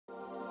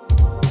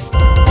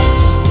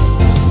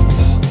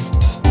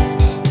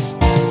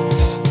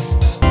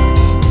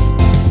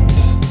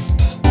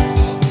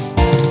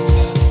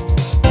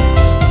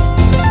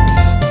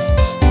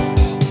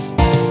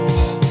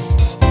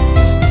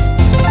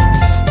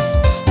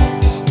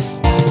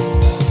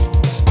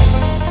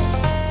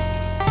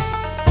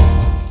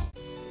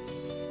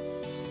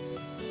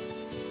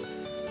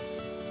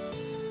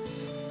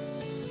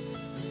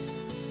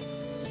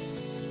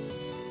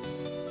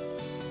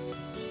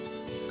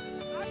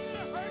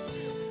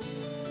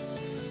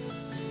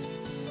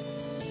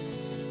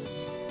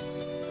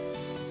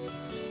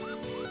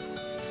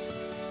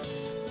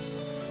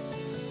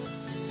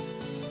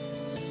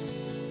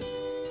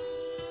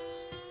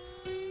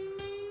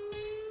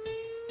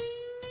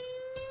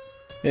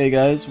Hey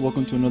guys,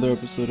 welcome to another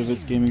episode of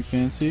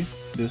ItsGamingFancy.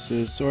 This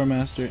is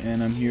soramstr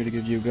and I'm here to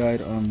give you a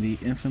guide on the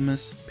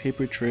infamous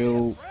Paper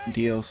Trail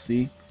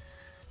DLC.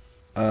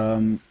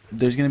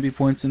 There's going to be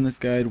points in this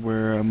guide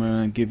where I'm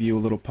going to give you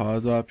a little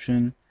pause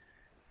option,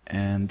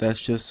 and that's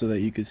just so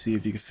that you can see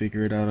if you can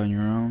figure it out on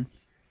your own.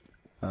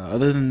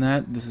 Other than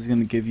that, this is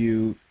going to give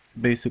you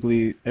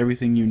basically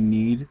everything you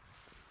need.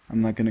 I'm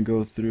not going to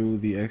go through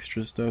the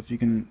extra stuff.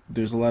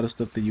 There's a lot of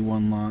stuff that you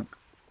unlock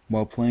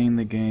while playing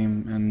the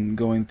game and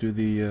going through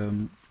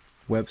the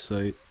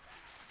website.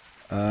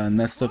 And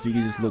that stuff you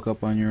can just look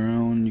up on your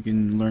own. You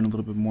can learn a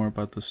little bit more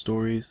about the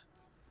stories.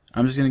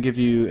 I'm just going to give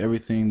you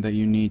everything that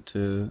you need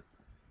to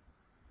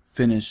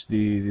finish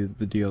the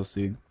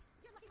DLC.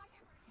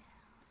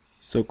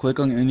 So click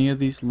on any of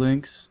these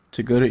links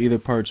to go to either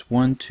parts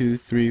 1, 2,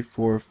 3,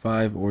 4,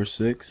 5, or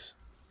 6,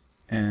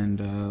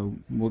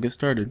 and we'll get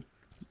started.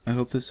 I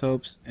hope this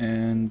helps,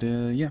 and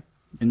yeah,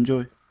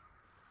 enjoy.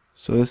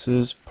 So this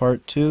is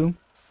part 2.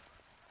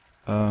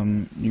 You're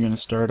going to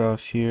start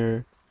off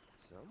here,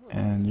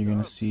 and you're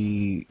going to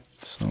see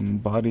some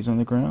bodies on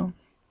the ground,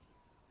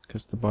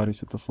 because the bodies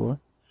hit the floor.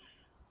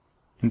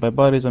 And by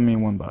bodies, I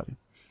mean one body.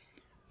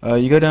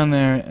 You go down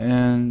there,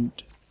 and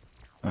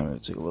I'm going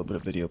to take a little bit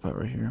of video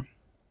power here.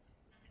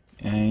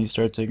 And you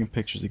start taking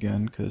pictures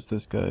again, because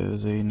this guy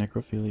is a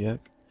necrophiliac.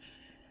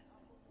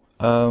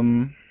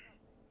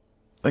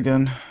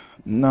 Again,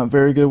 not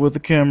very good with the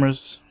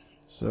cameras,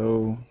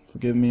 so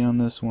forgive me on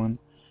this one.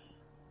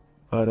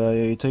 But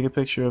you take a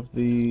picture of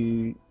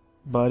the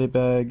body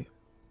bag,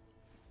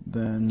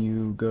 then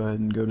you go ahead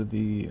and go to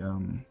the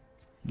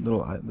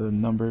the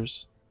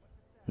numbers.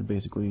 They're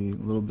basically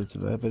little bits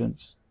of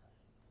evidence,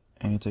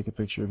 and you take a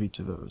picture of each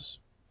of those.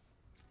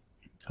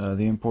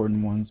 The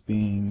important ones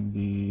being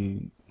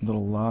the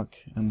little lock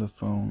and the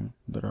phone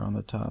that are on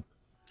the top.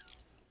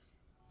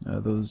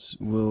 Those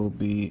will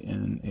be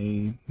in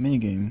a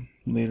minigame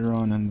later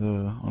on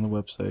the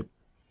website,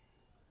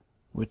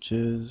 which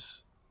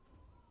is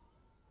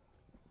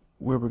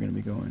where we're going to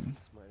be going.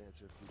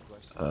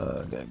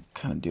 Gotta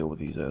kind of deal with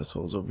these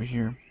assholes over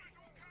here.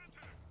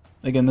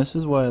 Again, this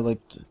is why I like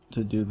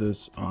to do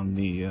this on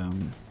the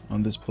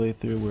on this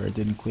playthrough where I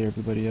didn't clear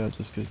everybody out,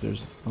 just because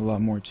there's a lot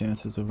more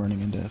chances of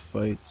running into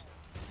fights,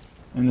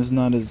 and it's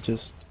not as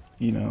just,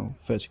 you know,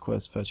 fetch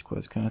quest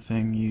kind of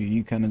thing.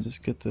 You kind of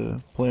just get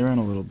to play around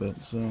a little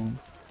bit. So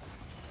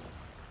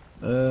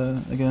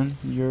again,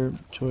 your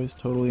choice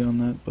totally on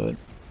that, but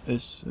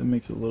it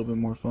makes it a little bit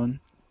more fun.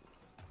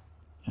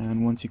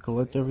 And once you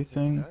collect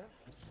everything,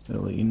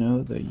 it'll let you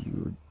know that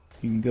you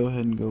can go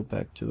ahead and go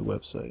back to the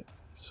website.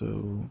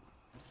 So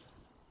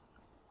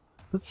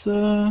let's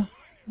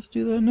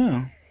do that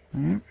now.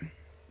 Alright,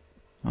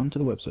 on to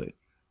the website.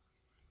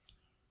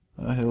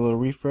 I had a little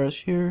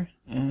refresh here,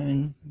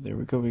 and there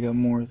we go. We got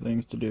more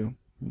things to do.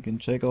 You can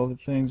check all the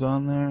things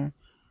on there.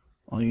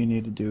 All you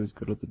need to do is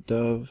go to the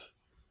dove,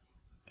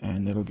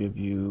 and it'll give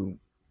you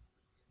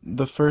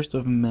the first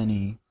of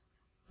many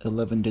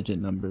 11-digit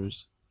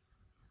numbers,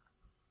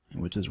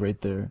 which is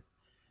right there.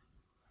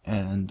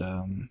 And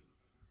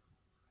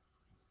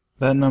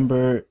that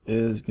number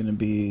is going to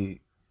be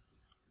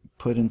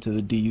put into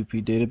the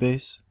DUP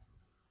database.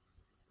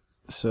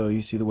 So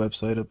you see the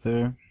website up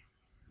there.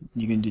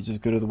 You can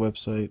just go to the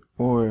website,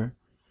 or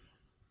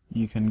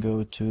you can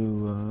go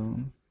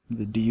to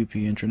the DUP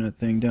intranet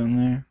thing down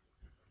there.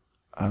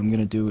 I'm going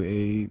to do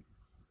a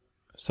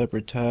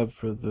separate tab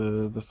for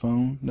the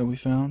phone that we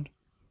found,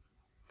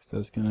 because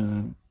that's going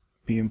to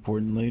be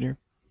important later.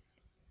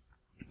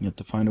 You have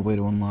to find a way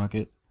to unlock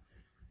it,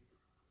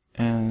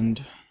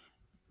 and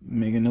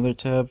make another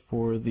tab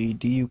for the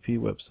DUP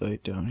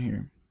website down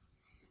here.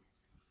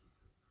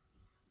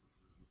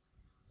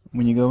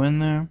 When you go in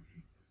there,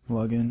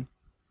 log in,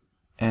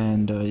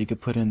 and you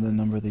could put in the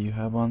number that you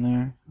have on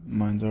there.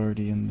 Mine's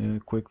already in the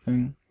quick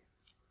thing.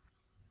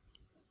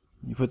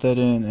 You put that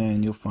in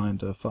and you'll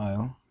find a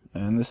file,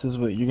 and this is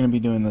what you're going to be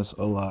doing this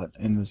a lot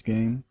in this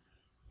game,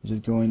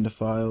 just going to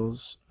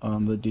files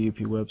on the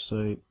DUP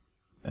website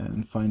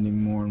and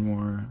finding more and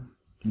more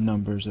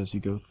numbers as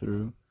you go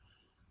through.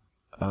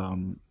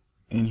 In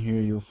here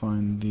you'll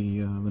find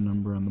the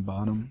number on the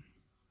bottom.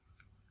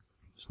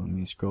 So let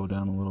me scroll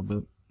down a little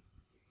bit.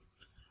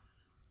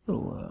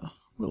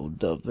 Little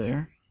dove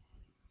there.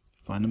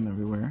 Find them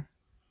everywhere.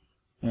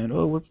 And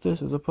oh, what's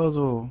this? It's a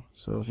puzzle.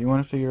 So if you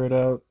want to figure it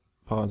out,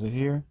 pause it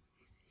here.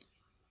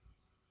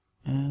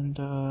 And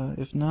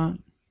if not,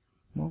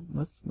 well,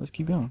 let's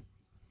keep going.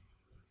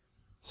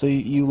 So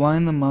you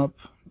line them up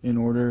in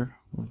order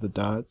with the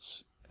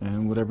dots,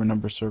 and whatever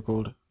number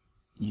circled,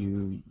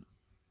 you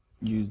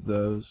use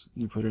those.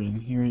 You put it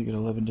in here, you get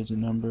 11-digit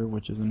number,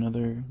 which is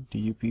another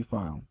DUP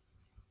file.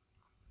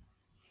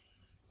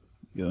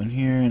 You go in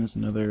here, and it's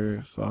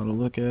another file to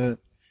look at.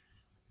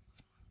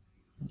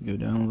 You go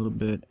down a little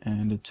bit,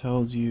 and it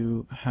tells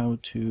you how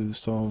to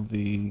solve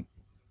the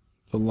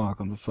lock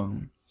on the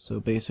phone.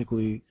 So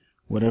basically,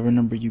 whatever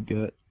number you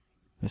get,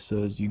 it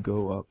says you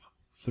go up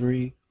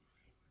 3,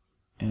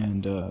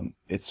 and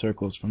it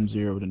circles from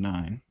 0 to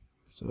 9.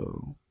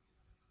 So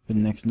the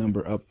next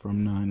number up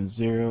from 9 is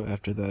 0,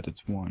 after that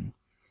it's 1.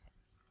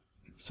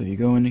 So you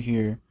go into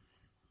here,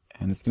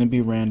 and it's going to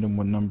be random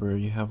what number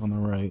you have on the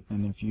right,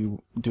 and if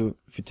you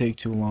take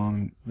too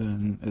long,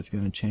 then it's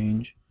going to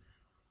change.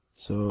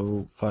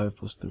 So 5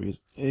 plus 3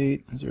 is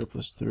 8, 0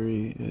 plus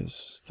 3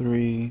 is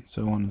 3,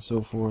 so on and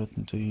so forth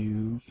until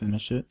you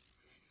finish it.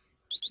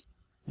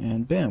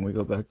 And bam, we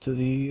go back to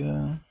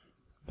the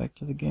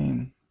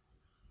game.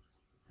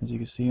 As you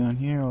can see on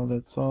here, all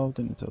that's solved,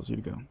 and it tells you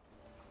to go.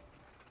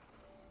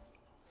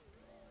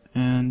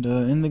 And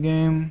in the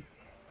game,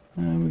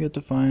 we get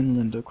to find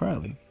Linda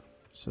Crowley.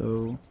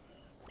 So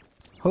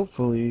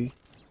hopefully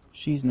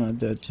she's not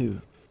dead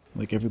too,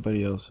 like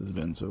everybody else has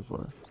been so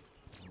far.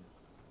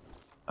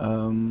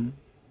 I'm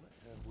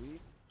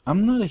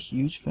not a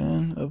huge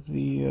fan of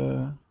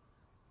the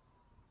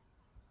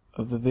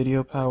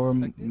video power,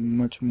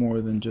 much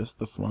more than just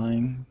the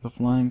flying. The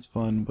flying's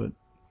fun, but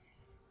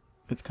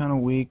it's kind of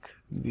weak.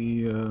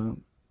 The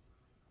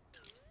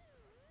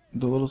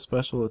little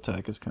special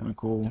attack is kind of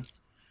cool,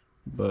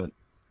 but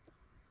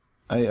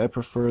I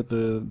prefer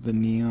the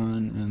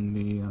neon,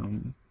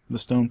 and the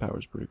stone power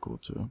is pretty cool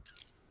too.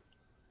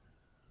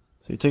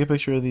 So you take a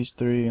picture of these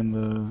three,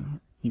 and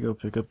you go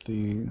pick up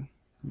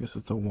I guess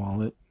it's the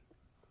wallet,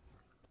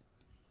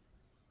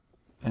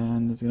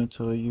 and it's gonna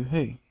tell you,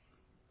 hey,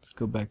 let's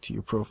go back to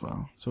your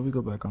profile. So we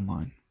go back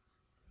online,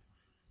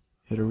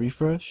 hit a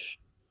refresh,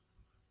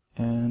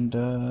 and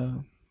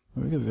there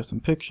we go. We got some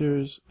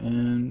pictures,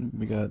 and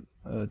we got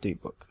a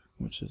date book,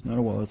 which is not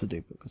a wallet, it's a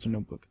date book, it's a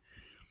notebook.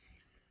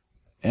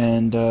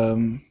 And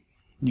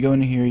you go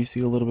into here, you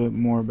see a little bit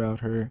more about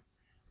her,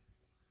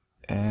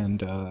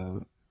 and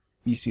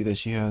you see that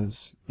she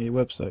has a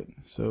website.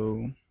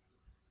 So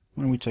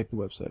why don't we check the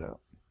website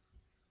out?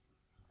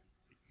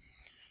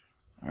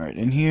 Alright,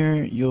 in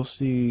here you'll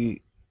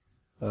see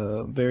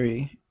a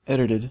very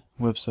edited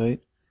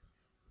website,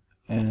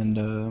 and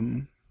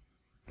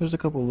there's a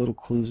couple little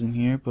clues in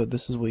here, but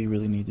this is what you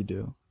really need to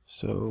do.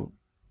 So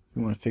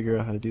you want to figure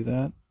out how to do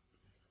that.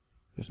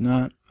 If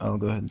not, I'll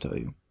go ahead and tell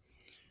you.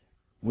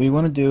 What you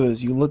want to do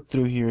is you look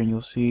through here and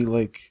you'll see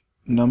like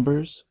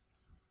numbers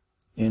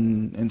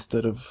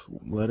instead of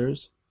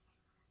letters,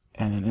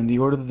 and in the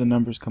order that the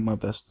numbers come up,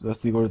 that's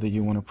the order that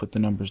you want to put the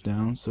numbers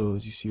down. So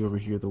as you see over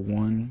here, the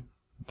 1,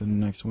 the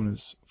next one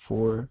is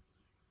 4,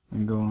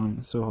 and go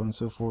on so on and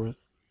so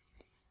forth.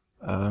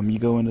 You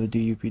go into the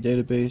DUP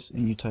database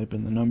and you type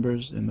in the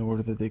numbers in the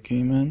order that they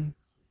came in,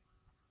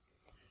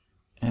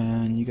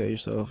 and you got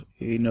yourself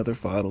another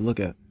file to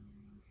look at.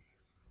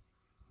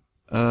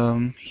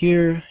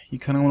 Here you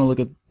kind of want to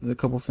look at a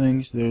couple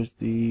things. There's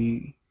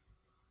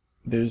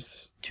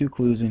 2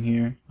 clues in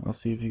here. I'll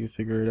see if you can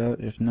figure it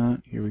out. If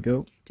not, here we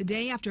go.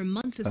 Today, after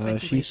months of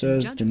speculation, she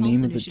says Judge the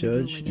name Paulson of the issued a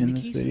ruling judge in in the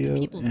this case of the video,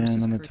 People and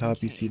versus on the Kurt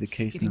top you Kay, see the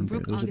case giving number.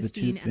 Brooke Those are the 2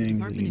 Augustine and the things that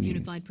Department you of need.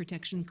 Unified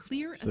Protection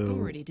clear So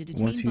authority to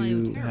detain once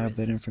you have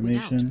that bioterrorists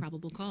information, without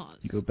probable cause.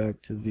 you go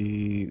back to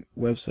the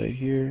website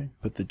here,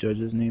 put the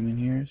judge's name in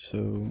here,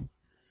 so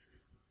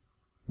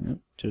yep,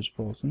 Judge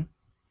Paulson,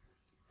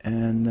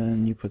 and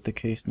then you put the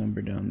case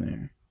number down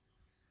there.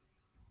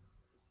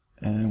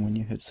 And when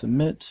you hit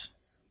submit,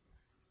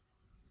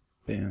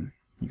 bam,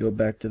 you go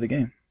back to the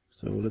game.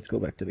 So let's go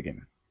back to the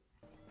game.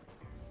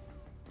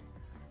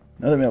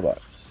 Another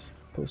mailbox,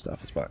 post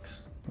office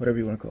box, whatever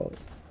you want to call it.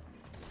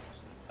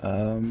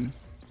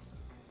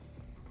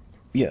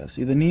 Yeah,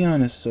 see, the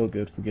neon is so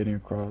good for getting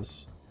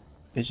across.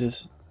 It's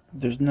just,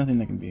 there's nothing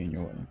that can be in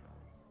your way.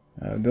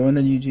 Go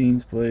into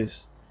Eugene's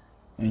place,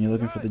 and you're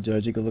looking for the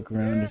judge. You can look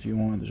around if you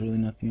want. There's really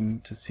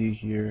nothing to see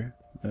here.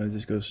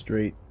 Just go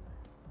straight,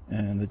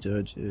 and the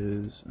judge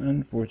is,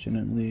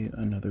 unfortunately,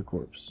 another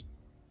corpse.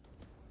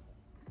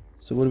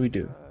 So what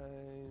do?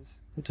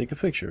 We'll take a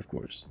picture, of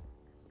course.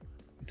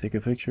 We'll take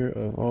a picture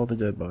of all the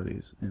dead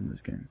bodies in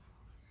this game.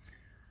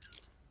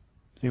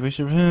 Take a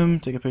picture of him,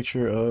 take a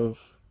picture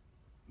of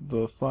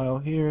the file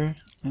here,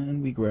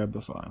 and we grab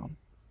the file.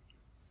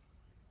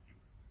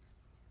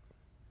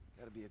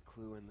 Gotta be a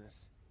clue in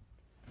this.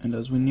 And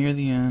as we near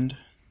the end,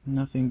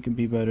 nothing can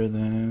be better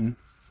than,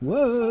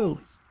 whoa,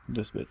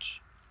 this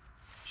bitch.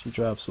 She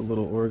drops a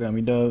little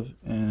origami dove,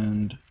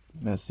 and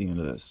that's the end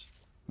of this.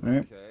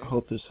 Alright, Okay. I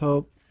hope this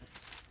helped.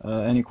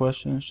 Any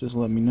questions, just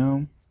let me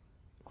know.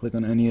 Click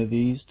on any of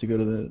these to go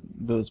to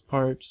those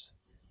parts.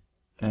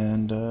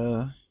 And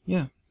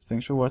yeah,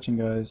 thanks for watching,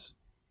 guys.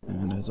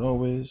 And as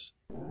always,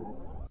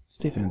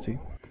 stay fancy.